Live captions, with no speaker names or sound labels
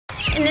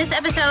In this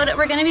episode,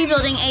 we're going to be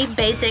building a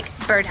basic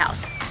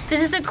birdhouse.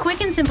 This is a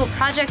quick and simple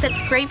project that's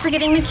great for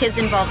getting the kids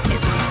involved too.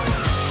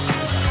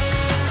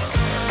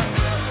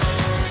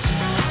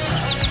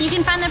 You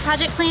can find the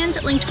project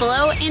plans linked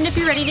below, and if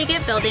you're ready to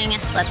get building,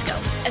 let's go.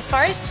 As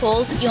far as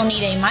tools, you'll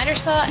need a miter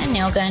saw, a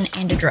nail gun,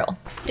 and a drill.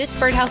 This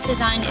birdhouse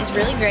design is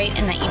really great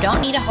in that you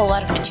don't need a whole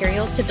lot of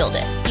materials to build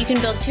it. You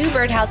can build 2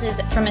 birdhouses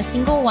from a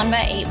single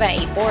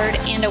 1x8x8 board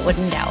and a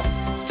wooden dowel.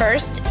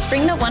 First,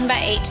 bring the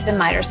 1x8 to the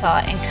miter saw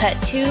and cut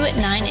 2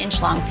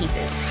 9-inch long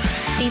pieces.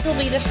 These will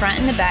be the front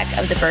and the back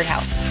of the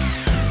birdhouse.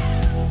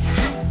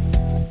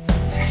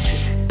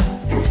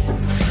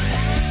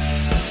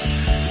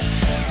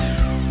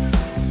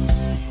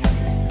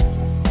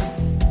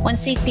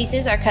 Once these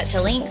pieces are cut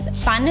to length,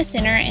 find the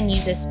center and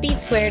use a speed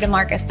square to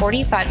mark a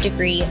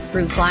 45-degree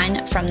roof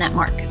line from that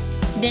mark.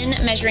 Then,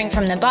 measuring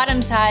from the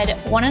bottom side,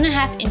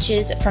 1.5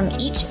 inches from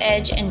each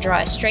edge and draw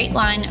a straight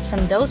line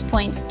from those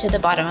points to the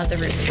bottom of the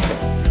roof.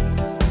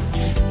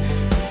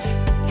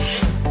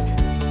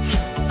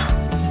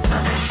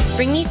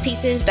 Bring these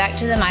pieces back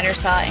to the miter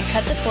saw and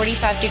cut the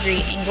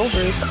 45-degree angle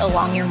roof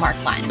along your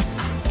mark lines.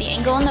 The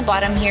angle on the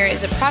bottom here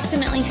is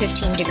approximately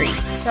 15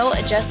 degrees, so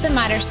adjust the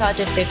miter saw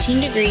to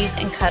 15 degrees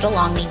and cut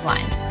along these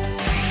lines.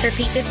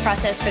 Repeat this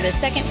process for the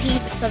second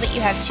piece so that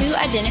you have 2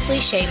 identically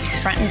shaped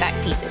front and back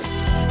pieces.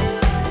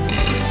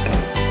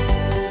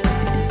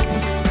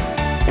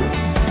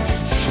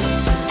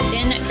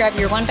 Then grab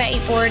your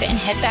 1x8 board and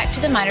head back to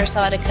the miter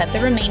saw to cut the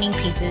remaining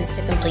pieces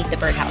to complete the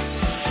birdhouse.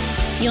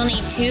 You'll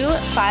need 2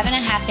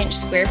 5.5-inch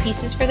square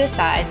pieces for the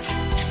sides,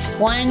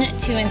 1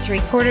 2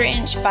 3/4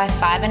 inch by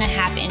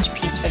 5.5 inch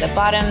piece for the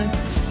bottom,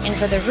 and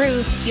for the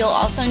roof, you'll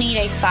also need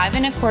a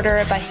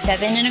 5.25 by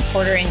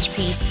 7.25 inch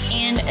piece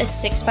and a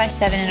 6 by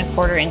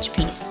 7.25 inch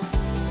piece.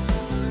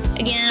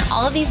 Again,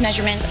 all of these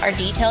measurements are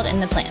detailed in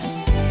the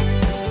plans.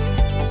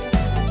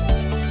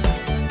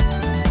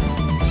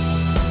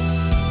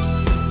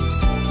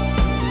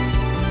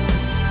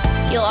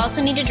 You'll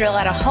also need to drill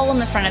out a hole in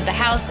the front of the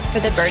house for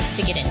the birds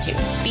to get into.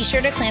 Be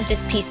sure to clamp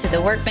this piece to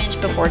the workbench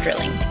before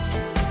drilling.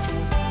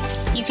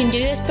 You can do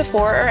this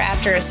before or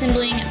after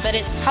assembling, but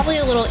it's probably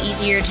a little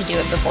easier to do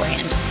it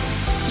beforehand.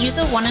 Use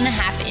a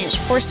 1.5-inch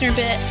Forstner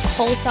bit, a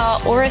hole saw,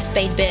 or a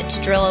spade bit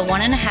to drill a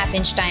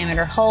 1.5-inch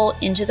diameter hole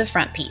into the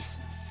front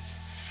piece.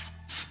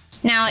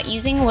 Now,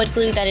 using wood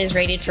glue that is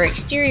rated for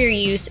exterior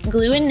use,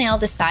 glue and nail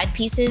the side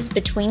pieces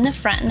between the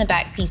front and the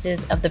back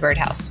pieces of the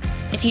birdhouse.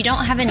 If you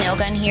don't have a nail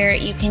gun here,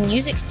 you can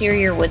use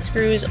exterior wood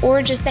screws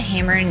or just a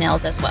hammer and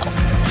nails as well.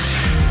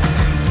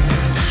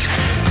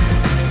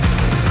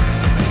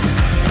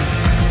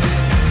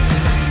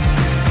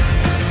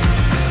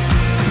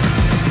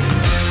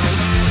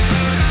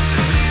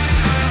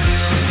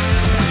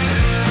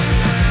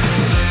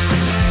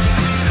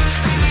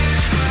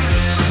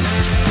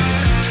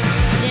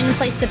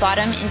 Place the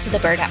bottom into the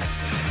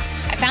birdhouse.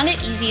 I found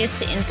it easiest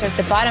to insert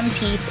the bottom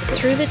piece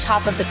through the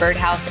top of the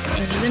birdhouse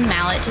and use a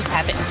mallet to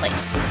tap it in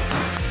place.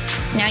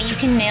 Now you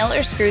can nail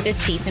or screw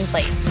this piece in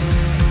place.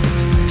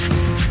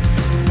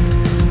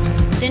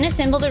 Then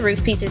assemble the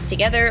roof pieces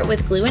together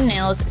with glue and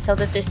nails so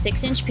that the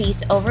 6-inch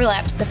piece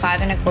overlaps the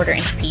 5.25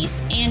 inch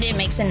piece and it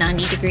makes a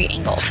 90-degree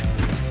angle.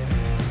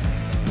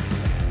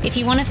 If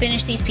you want to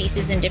finish these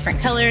pieces in different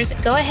colors,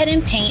 go ahead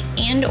and paint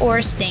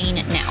and/or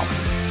stain now.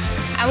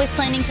 I was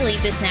planning to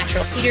leave this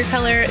natural cedar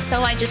color,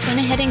 so I just went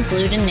ahead and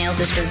glued and nailed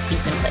this roof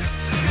piece in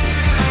place.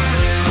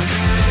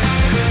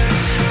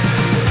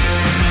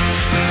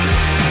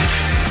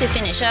 To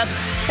finish up,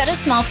 cut a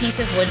small piece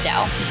of wood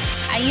dowel.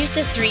 I used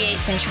a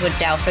 3/8-inch wood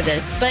dowel for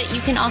this, but you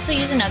can also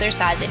use another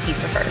size if you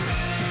prefer.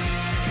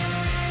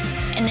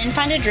 And then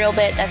find a drill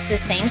bit that's the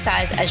same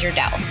size as your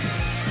dowel.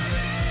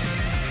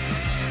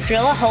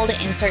 Drill a hole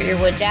to insert your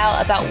wood dowel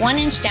about 1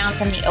 inch down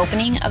from the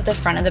opening of the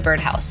front of the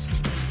birdhouse.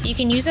 You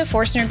can use a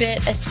Forstner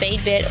bit, a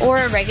spade bit, or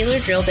a regular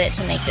drill bit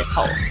to make this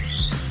hole.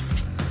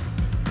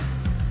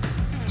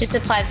 Just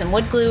apply some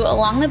wood glue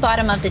along the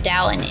bottom of the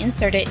dowel and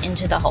insert it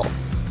into the hole.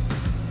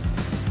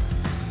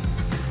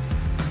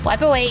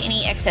 Wipe away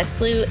any excess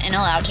glue and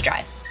allow it to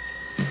dry.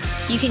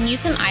 You can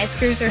use some eye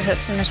screws or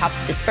hooks in the top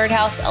of this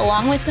birdhouse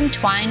along with some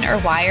twine or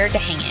wire to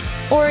hang it,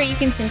 or you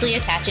can simply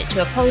attach it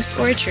to a post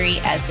or a tree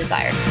as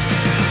desired.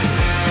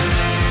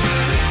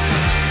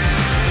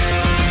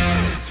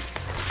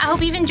 I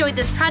hope you've enjoyed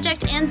this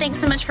project, and thanks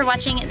so much for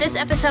watching this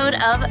episode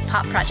of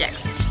Pop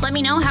Projects. Let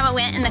me know how it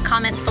went in the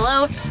comments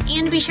below,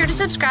 and be sure to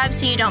subscribe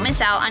so you don't miss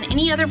out on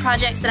any other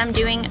projects that I'm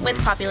doing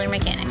with Popular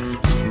Mechanics.